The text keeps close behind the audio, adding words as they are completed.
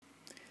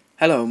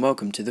Hello and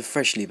welcome to the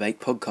Freshly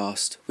Baked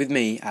Podcast with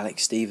me,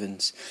 Alex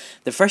Stevens.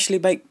 The Freshly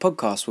Baked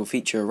Podcast will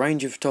feature a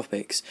range of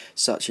topics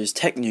such as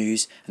tech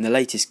news and the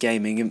latest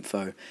gaming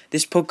info.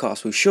 This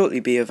podcast will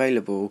shortly be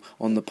available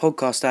on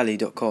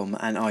thepodcastalley.com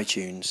and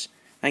iTunes.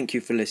 Thank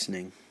you for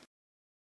listening.